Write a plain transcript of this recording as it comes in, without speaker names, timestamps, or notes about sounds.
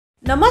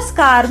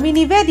नमस्कार, मी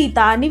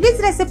निवेदिता निविस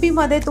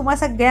रेसिपीमध्ये तुम्हा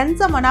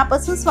सगळ्यांचं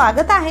मनापासून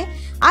स्वागत आहे।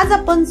 आज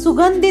आपण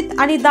सुगंधित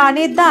आणि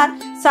दाणेदार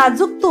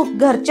साजूक तूप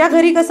घरच्या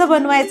घरी कसं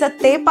बनवायचं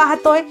ते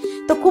पाहतोय।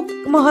 तर खूप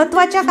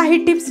महत्त्वाच्या काही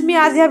टिप्स मी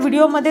आज या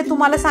व्हिडिओमध्ये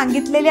तुम्हाला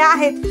सांगितलेल्या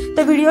आहेत,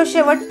 तर व्हिडिओ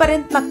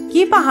शेवटपर्यंत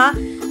नक्की पहा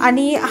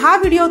आणि हा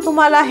व्हिडिओ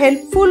तुम्हाला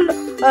हेल्पफुल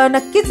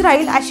नक्कीच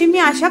राहील अशी मी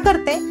आशा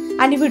करते।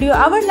 आणि व्हिडिओ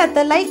आवडला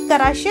तर लाईक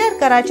करा, शेअर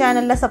करा,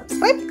 चॅनलला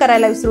सबस्क्राइब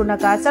करायला विसरू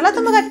नका। चला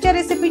तर मग आजच्या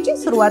रेसिपीची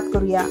सुरुवात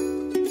करूया।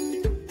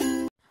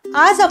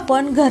 आज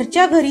आपण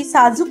घरच्या घरी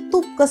साजूक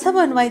तूप कसं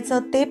बनवायचं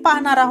ते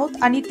पाहणार आहोत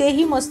आणि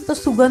तेही मस्त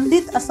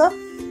सुगंधित असं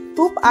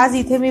तूप आज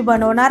इथे मी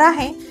बनवणार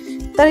आहे।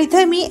 तर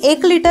इथे मी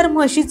 1 लिटर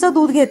म्हशीचं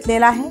दूध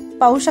घेतलेलं आहे,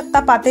 पाहू शकता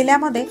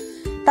पातेल्यामध्ये।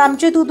 तर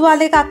आमचे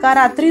दूधवाले काका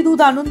रात्री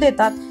दूध आणून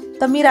देतात,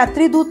 तर मी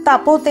रात्री दूध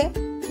तापवते,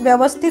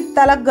 व्यवस्थित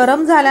त्याला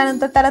गरम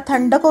झाल्यानंतर त्याला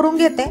थंड करून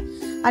घेते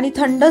आणि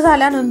थंड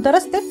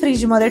झाल्यानंतरच ते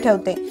फ्रीजमध्ये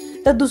ठेवते।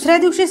 तर दुसऱ्या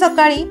दिवशी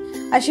सकाळी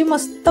अशी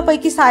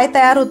मस्तपैकी साय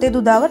तयार होते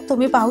दुधावर,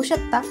 तुम्ही पाहू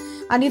शकता।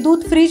 आणि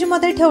दूध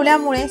फ्रीजमध्ये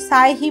ठेवल्यामुळे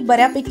साय ही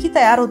बऱ्यापैकी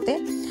तयार होते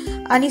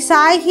आणि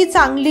साय ही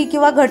चांगली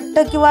किंवा घट्ट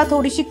किंवा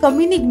थोडीशी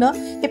कमी निघणं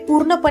हे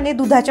पूर्णपणे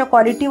दुधाच्या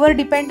क्वालिटीवर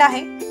डिपेंड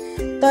आहे।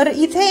 तर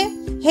इथे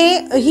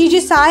ही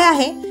जी साय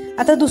आहे,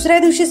 आता दुसऱ्या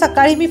दिवशी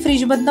सकाळी मी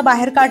फ्रीजमधनं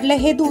बाहेर काढले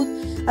हे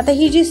दूध। आता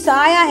ही जी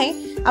साय आहे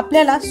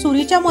आपल्याला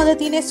सुरीच्या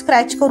मदतीने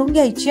स्क्रॅच करून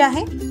घ्यायची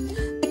आहे।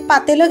 एक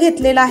पातेलं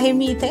घेतलेलं आहे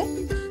मी इथे।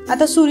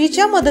 आता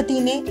सुरीच्या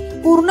मदतीने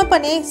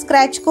पूर्णपणे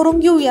स्क्रॅच करून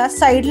घेऊया।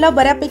 साईडला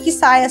बऱ्यापैकी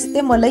साय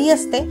असते, मलई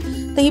असते,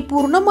 तर ही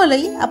पूर्ण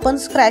मलई आपण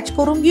स्क्रॅच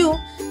करून घेऊ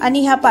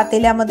आणि ह्या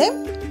पातेल्यामध्ये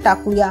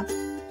टाकूया।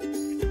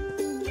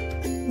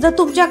 जर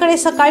तुमच्याकडे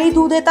सकाळी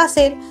दूध येत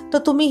असेल तर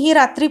तुम्ही ही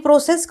रात्री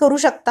प्रोसेस करू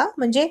शकता,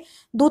 म्हणजे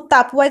दूध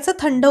तापवायचं,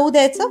 थंड होऊ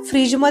द्यायचं,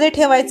 फ्रीजमध्ये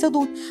ठेवायचं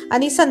दूध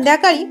आणि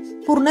संध्याकाळी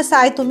पूर्ण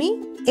साय तुम्ही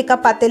एका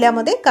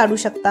पातेल्यामध्ये काढू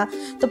शकता।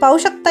 तर पाहू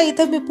शकता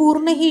इथे मी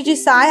पूर्ण ही जी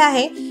साय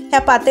आहे ह्या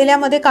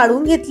पातेल्यामध्ये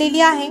काढून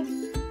घेतलेली आहे।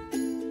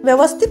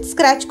 व्यवस्थित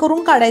स्क्रॅच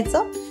करून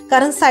काढायचं,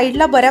 कारण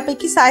साईडला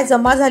बऱ्यापैकी साय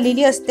जमा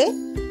झालेली असते।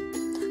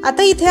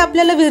 आता इथे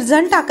आपल्याला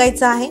विरजण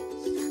टाकायचं आहे,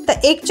 तर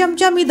 1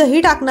 चमचा मी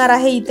दही टाकणार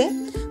आहे इथे।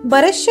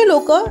 बरेचसे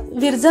लोक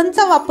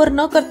विरजणचा वापर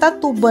न करता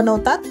तूप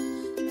बनवतात,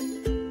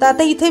 तर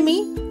आता इथे मी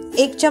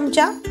 1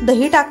 चमचा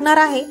दही टाकणार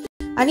आहे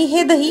आणि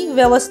हे दही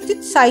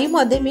व्यवस्थित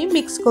साईमध्ये मी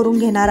मिक्स करून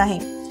घेणार आहे।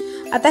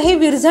 आता हे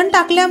विरजण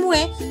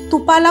टाकल्यामुळे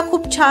तुपाला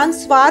खूप छान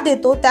स्वाद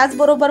येतो,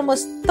 त्याचबरोबर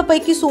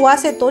मस्तपैकी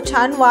सुवास येतो,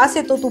 छान वास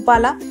येतो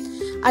तुपाला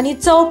आणि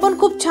चव पण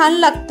खूप छान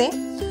लागते।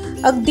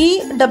 अगदी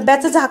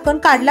डब्याचं झाकण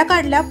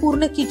काढल्या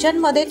पूर्ण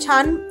किचनमध्ये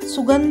छान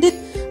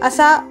सुगंधित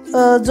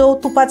असा जो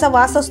तुपाचा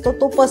वास असतो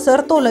तो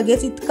पसरतो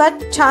लगेच, इतका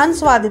छान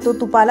स्वाद येतो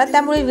तुपाला,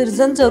 त्यामुळे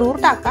विरजण जरूर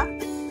टाका।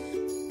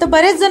 तर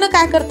बरेच जण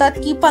काय करतात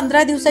की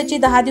 15 दिवसाची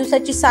 10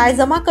 दिवसाची साय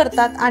जमा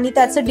करतात आणि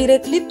त्याचं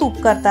डिरेक्टली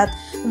तूप करतात,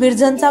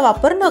 विरजणचा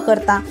वापर न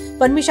करता।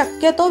 पण मी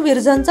शक्यतो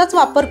विरजणचाच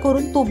वापर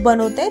करून तूप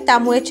बनवते,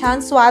 त्यामुळे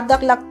छान स्वाद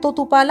लागतो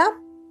तुपाला।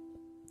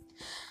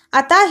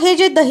 आता हे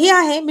जे दही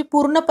आहे मी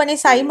पूर्णपणे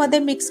साईमध्ये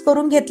मिक्स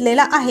करून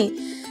घेतलेला आहे।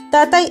 तर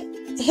आता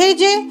हे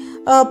जे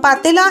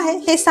पातेलं आहे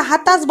हे 6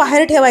 तास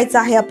बाहेर ठेवायचं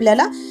आहे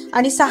आपल्याला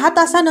आणि 6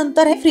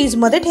 तासानंतर हे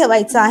फ्रीजमध्ये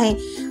ठेवायचं आहे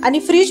आणि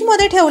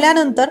फ्रीजमध्ये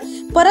ठेवल्यानंतर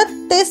परत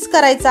तेच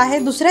करायचं आहे।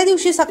 दुसऱ्या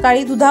दिवशी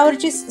सकाळी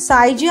दुधावरची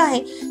साय जी आहे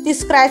ती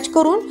स्क्रॅच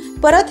करून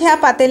परत ह्या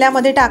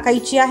पातेल्यामध्ये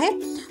टाकायची आहे,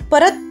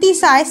 परत ती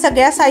साय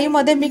सगळ्या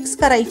साईमध्ये मिक्स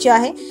करायची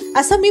आहे।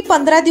 असं मी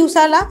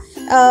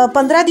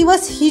 15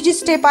 दिवस ही जी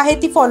स्टेप आहे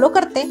ती फॉलो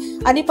करते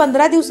आणि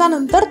 15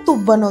 दिवसानंतर तूप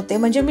बनवते,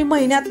 म्हणजे मी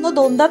महिन्यातनं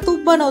 2दा तूप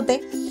बनवते।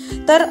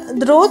 तर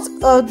रोज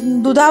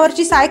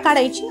दुधावरची साय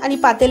काढायची आणि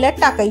पातेल्यात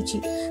टाकायची।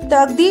 तर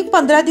अगदी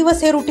 15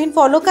 दिवस हे रुटीन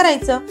फॉलो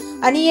करायचं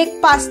आणि एक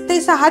 5 ते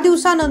 6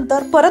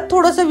 दिवसानंतर परत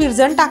थोडंसं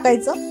विरजण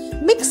टाकायचं,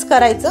 मिक्स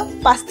करायचं,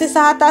 5 ते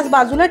 6 तास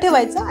बाजूला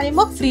ठेवायचं आणि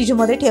मग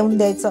फ्रीजमध्ये ठेवून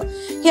द्यायचं।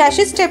 हे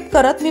अशी स्टेप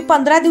करत मी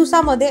 15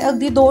 दिवसामध्ये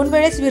अगदी 2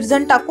 वेळेस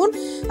विरजण टाकून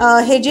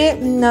हे जे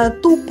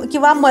तूप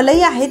किंवा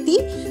मलई आहे ती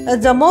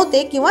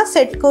जमवते किंवा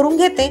सेट करून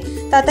घेते।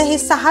 तर आता हे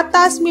 6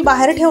 तास मी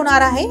बाहेर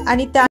ठेवणार आहे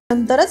आणि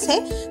त्यानंतरच हे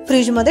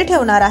फ्रीजमध्ये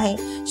ठेवणार आहे।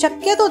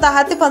 शक्यतो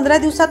 10 ते 15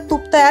 दिवसात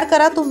तूप तयार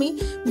करा तुम्ही।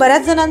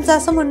 बऱ्याच जणांचं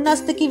असं म्हणणं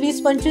असतं की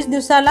 20-25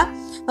 दिवसाला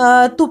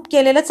तूप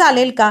केलेलं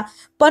चालेल का,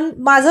 पण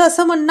माझं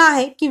असं म्हणणं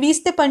आहे की 20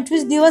 ते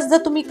 25 दिवस जर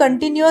तुम्ही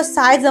कंटिन्युअस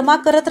साय जमा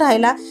करत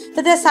राहिला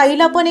तर त्या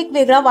साईला पण एक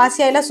वेगळा वास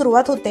यायला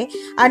सुरुवात होते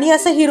आणि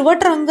असं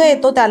हिरवट रंग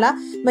येतो त्याला,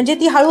 म्हणजे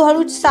ती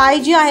हळूहळू साय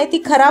जी आहे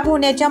ती खराब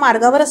होण्याच्या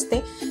मार्गावर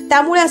असते।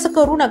 त्यामुळे असं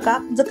करू नका,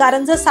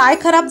 कारण जर साय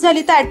खराब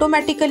झाली तर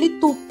ऑटोमॅटिकली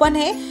तूप पण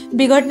हे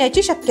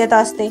बिघडण्याची शक्यता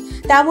असते।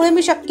 त्यामुळे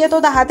मी शक्यतो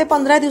 10 ते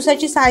 15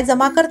 दिवसाची साय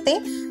जमा करते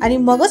आणि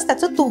मगच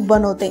त्याचं तूप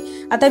बनवते।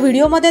 आता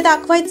व्हिडिओमध्ये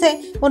दाखवायचंय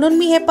म्हणून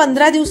मी हे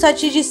 15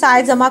 दिवसाची जी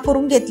साय जमा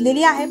करून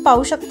घेतलेली आहे,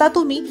 पाहू शकता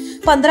तुम्ही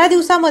 15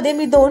 दिवसामध्ये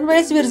मी 2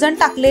 वेळेस विरजण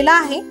टाकलेला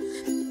आहे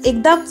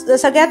एकदा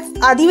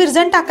सगळ्यात आधी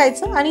विरजण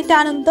टाकायचं आणि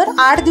त्यानंतर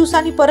 8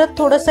 दिवसांनी परत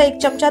थोडंसं 1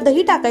 चमचा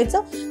दही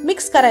टाकायचं,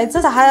 मिक्स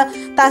करायचं, 6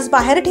 तास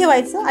बाहेर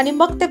ठेवायचं आणि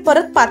मग ते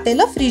परत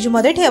पातेलं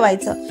फ्रीजमध्ये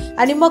ठेवायचं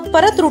आणि मग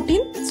परत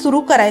रुटीन सुरू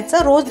करायचं.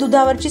 रोज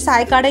दुधावरची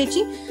साय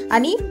काढायची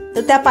आणि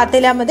त्या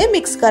पातेल्यामध्ये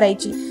मिक्स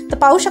करायची. तर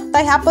पाहू शकता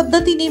ह्या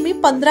पद्धतीने मी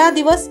 15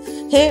 दिवस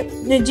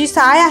हे जी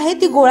साय आहे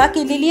ती गोळा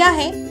केलेली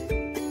आहे.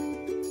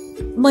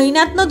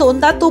 महिन्यातनं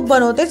 2दा तूप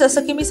बनवते.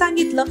 जसं की मी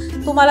सांगितलं,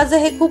 तुम्हाला जर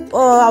हे खूप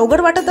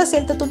अवघड वाटत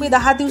असेल तर तुम्ही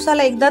 10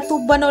 दिवसाला एकदा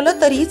तूप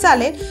बनवलं तरीही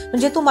चालेल,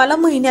 म्हणजे तुम्हाला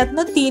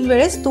महिन्यातनं 3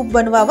 वेळेस तूप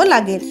बनवावं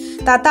लागेल.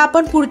 तर आता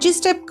आपण पुढची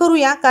स्टेप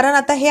करूया, कारण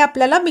आता हे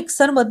आपल्याला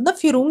मिक्सरमधनं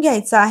फिरून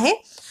घ्यायचं आहे.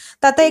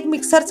 तर आता एक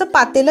मिक्सरचं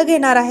पातेलं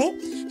घेणार आहे.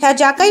 ह्या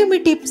ज्या काही मी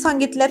टिप्स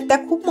सांगितल्यात त्या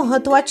खूप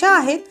महत्त्वाच्या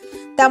आहेत,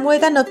 त्यामुळे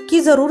त्या नक्की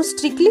जरूर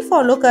स्ट्रिक्टली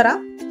फॉलो करा.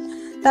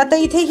 तर आता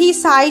इथे ही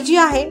साय जी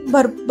आहे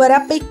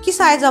बऱ्यापैकी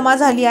साय जमा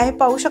झाली आहे,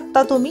 पाहू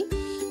शकता तुम्ही.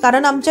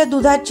 कारण आमच्या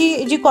दुधाची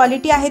जी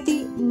क्वालिटी आहे ती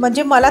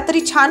म्हणजे मला तरी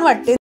छान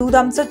वाटते, दूध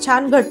आमचं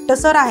छान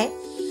घट्टसर आहे.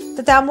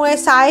 तर त्यामुळे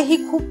साय ही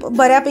खूप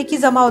बऱ्यापैकी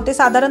जमा होते.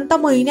 साधारणतः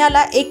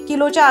महिन्याला 1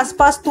 किलोच्या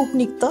आसपास तूप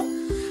निघतं.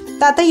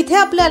 तर आता इथे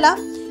आपल्याला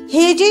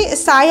हे जे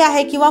साय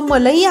आहे किंवा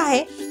मलई आहे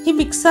ही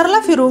मिक्सरला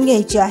फिरवून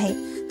घ्यायची आहे.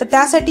 तर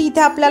त्यासाठी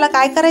इथे आपल्याला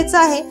काय करायचं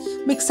आहे,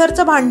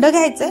 मिक्सरचं भांडं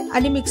घ्यायचं आहे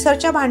आणि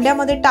मिक्सरच्या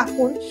भांड्यामध्ये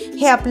टाकून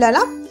हे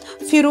आपल्याला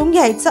फिरवून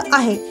घ्यायचं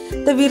आहे.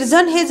 तर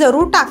विरजण हे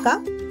जरूर टाका.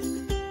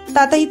 तर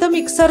आता इथं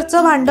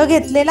मिक्सरचं भांडं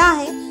घेतलेलं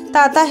आहे. तर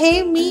आता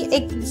हे मी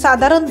एक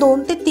साधारण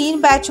 2 ते 3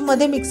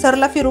 बॅचमध्ये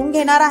मिक्सरला फिरवून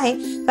घेणार आहे,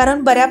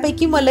 कारण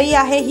बऱ्यापैकी मलई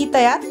आहे ही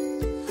तयार.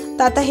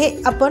 तर आता हे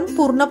आपण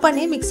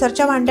पूर्णपणे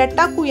मिक्सरच्या भांड्यात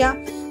टाकूया.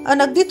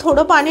 अगदी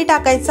थोडं पाणी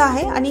टाकायचं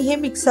आहे आणि हे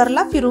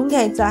मिक्सरला फिरवून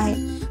घ्यायचं आहे.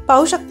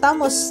 पाहू शकता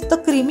मस्त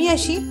क्रीमी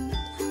अशी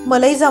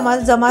मलई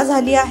जमा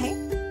झाली आहे.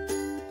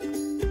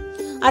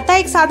 आता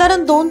एक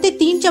साधारण 2 ते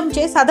 3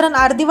 चमचे, साधारण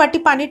अर्धी वाटी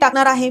पाणी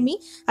टाकणार आहे मी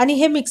आणि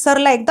हे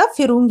मिक्सरला एकदा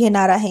फिरवून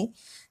घेणार आहे.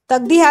 तर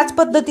अगदी ह्याच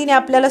पद्धतीने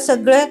आपल्याला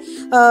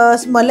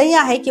सगळं मलई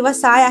आहे किंवा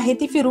साय आहे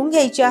ती फिरवून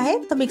घ्यायची आहे.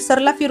 तर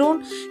मिक्सरला फिरवून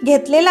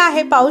घेतलेलं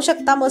आहे. पाहू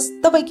शकता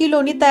मस्तपैकी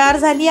लोणी तयार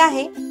झाली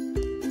आहे,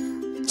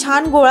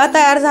 छान गोळा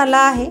तयार झाला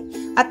आहे.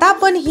 आता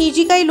आपण ही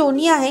जी काही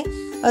लोणी आहे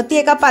ती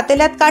एका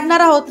पातेल्यात काढणार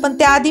आहोत, पण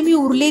त्याआधी मी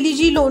उरलेली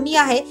जी लोणी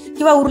आहे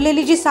किंवा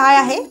उरलेली जी साय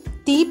आहे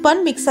ती पण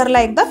मिक्सरला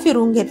एकदा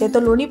फिरवून घेते.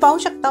 तर लोणी पाहू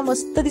शकता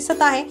मस्त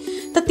दिसत आहे.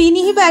 तर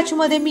तिन्ही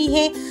बॅचमध्ये मी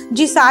हे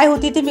जी साय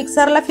होती ती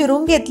मिक्सरला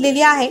फिरवून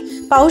घेतलेली आहे.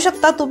 पाहू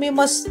शकता तुम्ही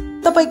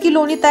मस्तपैकी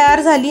लोणी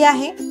तयार झाली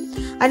आहे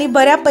आणि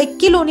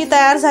बऱ्यापैकी लोणी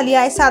तयार झाली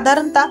आहे.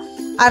 साधारणतः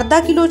अर्धा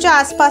किलोच्या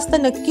आसपास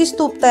तर नक्कीच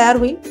तूप तयार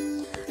होईल.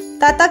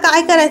 तर आता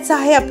काय करायचं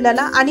आहे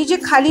आपल्याला, आणि जे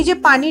खाली जे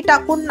पाणी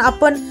टाकून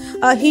आपण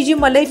ही जी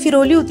मलई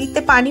फिरवली होती ते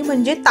पाणी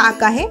म्हणजे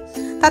ताक आहे.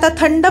 तर आता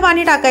थंड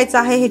पाणी टाकायचं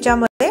आहे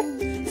ह्याच्यामध्ये.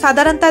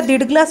 साधारणतः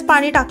 1.5 ग्लास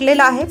पाणी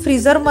टाकलेलं आहे.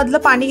 फ्रीजरमधलं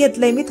पाणी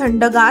घेतलंय मी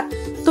थंडगार.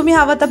 तुम्ही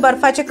हवं तर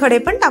बर्फाचे खडे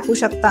पण टाकू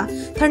शकता.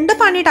 थंड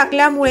पाणी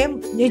टाकल्यामुळे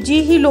जी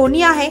ही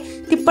लोणी आहे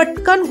ती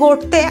पटकन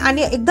गोठते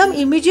आणि एकदम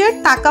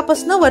इमिजिएट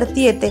ताकापासून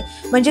वरती येते,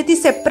 म्हणजे ती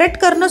सेपरेट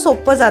करणं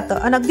सोपं जातं.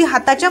 आणि अगदी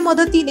हाताच्या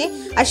मदतीने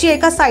अशी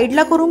एका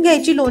साईडला करून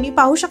घ्यायची लोणी,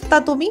 पाहू शकता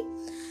तुम्ही.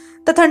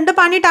 तर थंड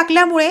पाणी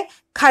टाकल्यामुळे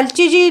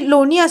खालची जी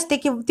लोणी असते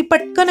की ती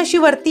पटकन अशी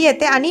वरती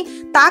येते आणि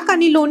ताक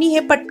आणि लोणी हे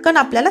पटकन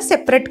आपल्याला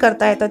सेपरेट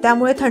करता येतं.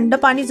 त्यामुळे थंड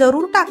पाणी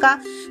जरूर टाका.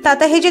 तर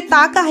आता हे जे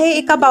ताक आहे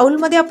एका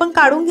बाउलमध्ये आपण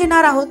काढून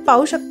घेणार आहोत,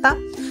 पाहू शकता.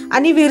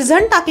 आणि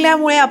विरजण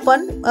टाकल्यामुळे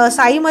आपण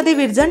साईमध्ये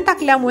विरजण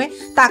टाकल्यामुळे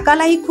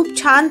ताकालाही खूप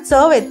छान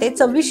चव येते,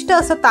 चविष्ट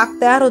असं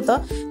ताक तयार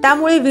होतं.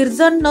 त्यामुळे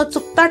विरजण न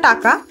चुकता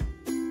टाका.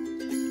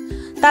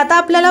 तर आता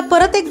आपल्याला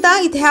परत एकदा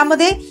इथे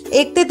ह्यामध्ये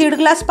 1 ते 1.5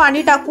 ग्लास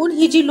पाणी टाकून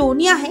ही जी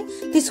लोणी आहे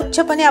ती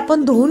स्वच्छपणे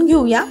आपण धुवून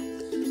घेऊया.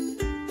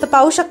 तर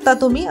पाहू शकता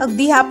तुम्ही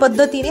अगदी ह्या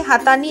पद्धतीने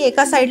हाताने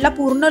एका साईडला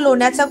पूर्ण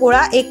लोण्याचा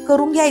गोळा एक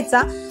करून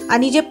घ्यायचा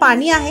आणि जे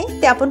पाणी आहे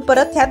ते आपण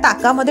परत ह्या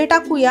ताकामध्ये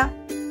टाकूया.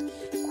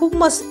 खूप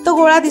मस्त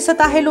गोळा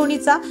दिसत आहे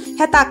लोणीचा.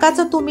 ह्या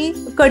ताकाचं तुम्ही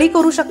कढी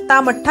करू शकता,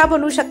 मठ्ठा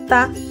बनवू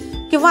शकता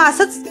किंवा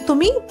असंच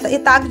तुम्ही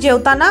ताक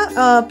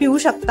जेवताना पिऊ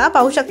शकता.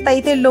 पाहू शकता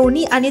इथे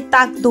लोणी आणि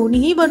ताक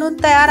दोन्हीही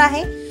बनवून तयार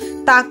आहे.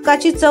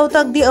 ताकाची चव तर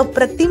अगदी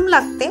अप्रतिम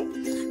लागते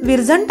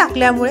विरजण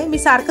टाकल्यामुळे. मी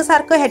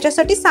सारखं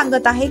ह्याच्यासाठी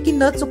सांगत आहे की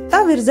न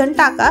चुकता विरजण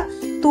टाका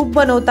तूप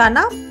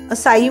बनवताना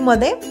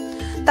साईमध्ये.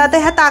 तर आता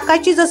ह्या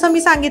ताकाची जसं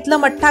मी सांगितलं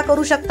मठ्ठा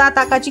करू शकता,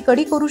 ताकाची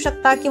कढी करू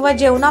शकता किंवा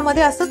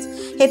जेवणामध्ये असंच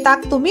हे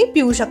ताक तुम्ही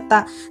पिऊ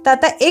शकता. तर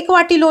आता 1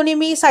 वाटी लोणी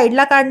मी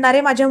साईडला काढणार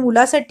आहे माझ्या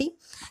मुलासाठी,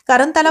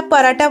 कारण त्याला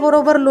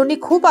पराठ्याबरोबर लोणी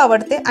खूप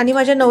आवडते आणि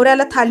माझ्या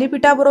नवऱ्याला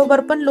थालीपीठाबरोबर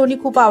पण लोणी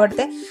खूप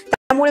आवडते.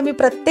 त्यामुळे मी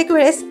प्रत्येक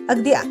वेळेस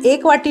अगदी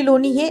 1 वाटी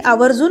लोणी हे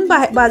आवर्जून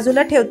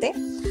बाजूला ठेवते.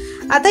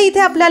 आता इथे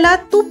आपल्याला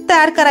तूप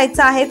तयार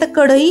करायचं आहे. तर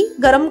कढई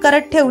गरम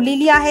करत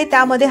ठेवलेली आहे,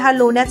 त्यामध्ये हा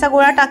लोण्याचा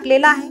गोळा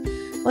टाकलेला आहे.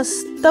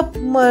 मस्त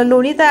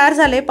लोणी तयार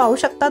झाले, पाहू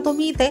शकता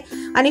तुम्ही इथे.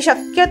 आणि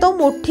शक्यतो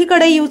मोठी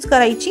कढई यूज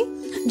करायची,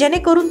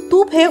 जेणेकरून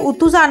तूप हे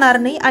उतू जाणार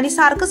नाही आणि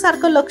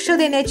सारखं लक्ष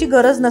देण्याची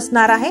गरज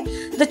नसणार आहे.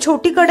 जर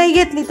छोटी कढई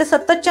घेतली तर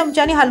सतत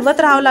चमच्याने हलवत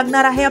राहावं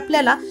लागणार आहे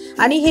आपल्याला,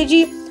 आणि हे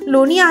जी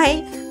लोणी आहे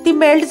ती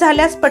मेल्ट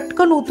झाल्यास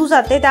पटकन उतू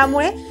जाते.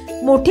 त्यामुळे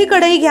मोठी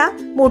कढई घ्या.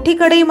 मोठी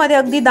कढईमध्ये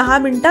अगदी 10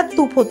 मिनिटात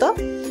तूप होतं.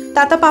 तर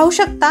आता पाहू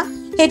शकता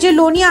हे जे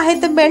लोणी आहे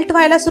ते मेल्ट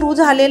व्हायला सुरू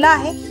झालेलं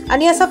आहे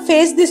आणि असा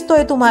फेस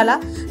दिसतोय तुम्हाला.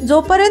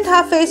 जोपर्यंत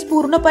हा फेस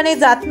पूर्णपणे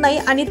जात नाही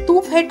आणि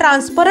तूप हे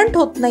ट्रान्सपरंट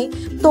होत नाही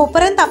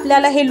तोपर्यंत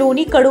आपल्याला हे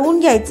लोणी कडवून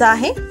घ्यायचं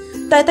आहे.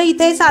 तर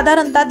इथे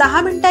साधारणतः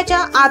 10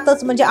 मिनिटाच्या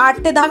आतच म्हणजे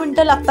 8 ते 10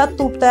 मिनिटं लागतात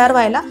तूप तयार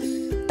व्हायला.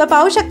 तर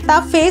पाहू शकता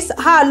फेस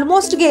हा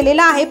ऑलमोस्ट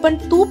गेलेला आहे पण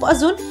तूप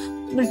अजून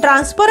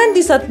ट्रान्सपरंट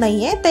दिसत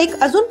नाहीये. तर एक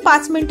अजून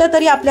 5 मिनिटं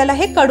तरी आपल्याला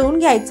हे कडवून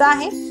घ्यायचं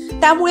आहे.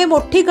 त्यामुळे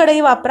मोठी कढई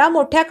वापरा.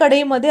 मोठ्या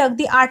कढईमध्ये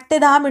अगदी 8 ते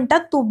 10 मिनिटात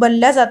तूप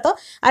बनलं जातं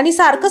आणि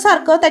सारखं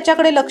सारखं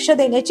त्याच्याकडे लक्ष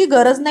देण्याची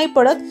गरज नाही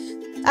पडत.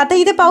 आता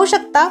इथे पाहू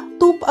शकता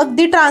तूप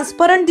अगदी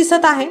ट्रान्सपरंट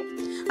दिसत आहे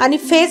आणि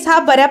फेस हा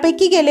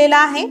बऱ्यापैकी गेलेला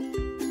आहे.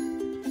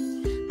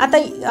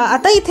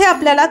 आता इथे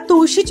आपल्याला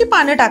तुळशीची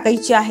पानं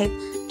टाकायची आहेत.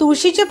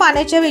 तुळशीच्या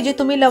पाण्याच्या ऐवजी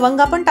तुम्ही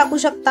लवंगा पण टाकू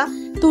शकता.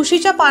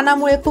 तुळशीच्या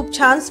पानामुळे खूप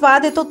छान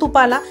स्वाद येतो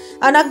तुपाला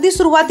आणि अगदी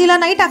सुरुवातीला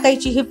नाही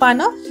टाकायची ही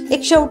पानं.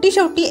 एक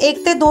शेवटी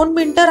 1 ते 2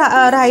 मिनिटं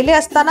राहिले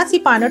असतानाच ही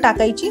पानं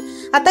टाकायची.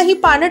 आता ही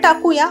पानं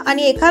टाकूया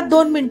आणि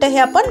 1-2 मिनिटं हे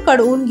आपण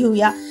कडवून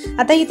घेऊया.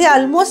 आता इथे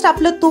ऑलमोस्ट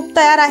आपलं तूप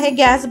तयार आहे.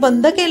 गॅस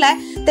बंद केलाय.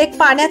 तर एक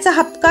पाण्याचा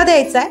हपका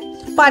द्यायचा आहे.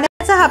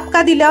 पाण्याचा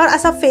हपका दिल्यावर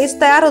असा फेस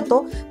तयार होतो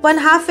पण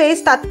हा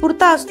फेस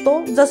तात्पुरता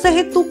असतो. जसं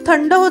हे तूप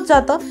थंड होत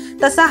जातं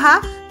तसा हा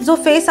जो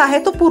फेस आहे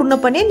तो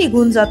पूर्णपणे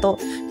निघून जातो.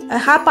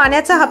 हा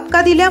पाण्याचा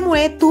हपका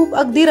दिल्यामुळे तूप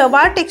अगदी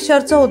रवाळ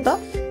टेक्स्चरचं होतं.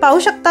 पाहू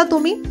शकता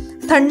तुम्ही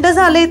थंड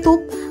झाले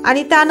तूप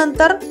आणि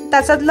त्यानंतर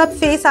त्याच्यातला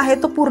फेस आहे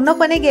तो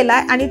पूर्णपणे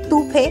गेलाय आणि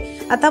तूप हे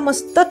आता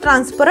मस्त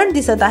ट्रान्सपरंट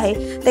दिसत आहे.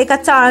 तर एका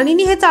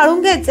चाळणीने हे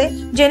चाळून घ्यायचे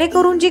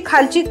जेणेकरून जी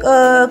खालची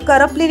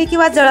करपलेली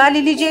किंवा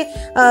जळालेली जे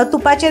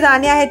तुपाचे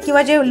दाणे आहेत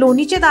किंवा जे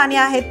लोणीचे दाणे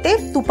आहेत ते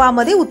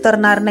तुपामध्ये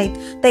उतरणार नाहीत.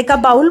 तर एका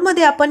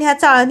बाउलमध्ये आपण ह्या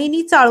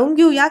चाळणीने चाळून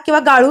घेऊया किंवा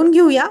गाळून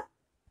घेऊया.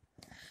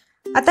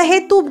 आता हे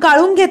तूप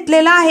गाळून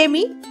घेतलेलं आहे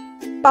मी.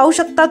 पाहू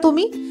शकता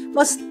तुम्ही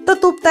मस्त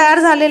तूप तयार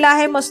झालेलं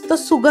आहे. मस्त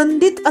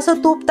सुगंधित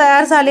असं तूप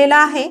तयार झालेलं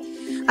आहे.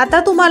 आता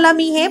तुम्हाला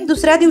मी हे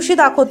दुसऱ्या दिवशी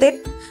दाखवते.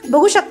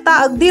 बघू शकता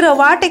अगदी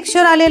रवाळ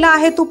टेक्स्चर आलेला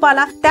आहे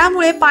तुपाला.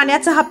 त्यामुळे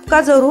पाण्याचा हपका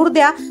जरूर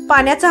द्या.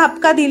 पाण्याचा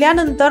हपका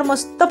दिल्यानंतर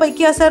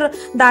मस्तपैकी असं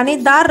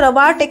दाणेदार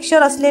रवाळ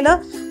टेक्स्चर असलेलं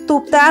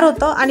तूप तयार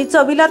होतं आणि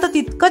चवीला तर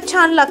तितकंच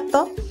छान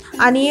लागतं.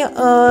 आणि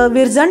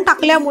विरजण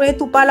टाकल्यामुळे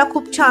तुपाला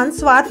खूप छान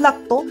स्वाद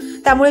लागतो.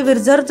 त्यामुळे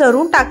विरजण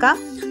जरूर टाका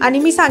आणि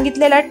मी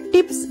सांगितलेल्या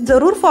टिप्स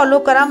जरूर फॉलो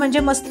करा म्हणजे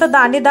मस्त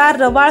दाणेदार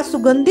रवाळ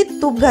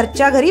सुगंधित तूप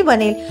घरच्या घरी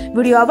बनेल.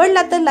 व्हिडिओ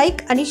आवडला तर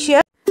लाईक आणि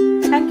share.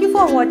 Thank you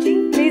for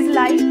watching. Please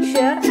like,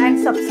 share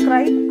and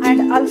subscribe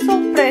and also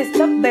press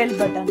the bell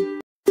button.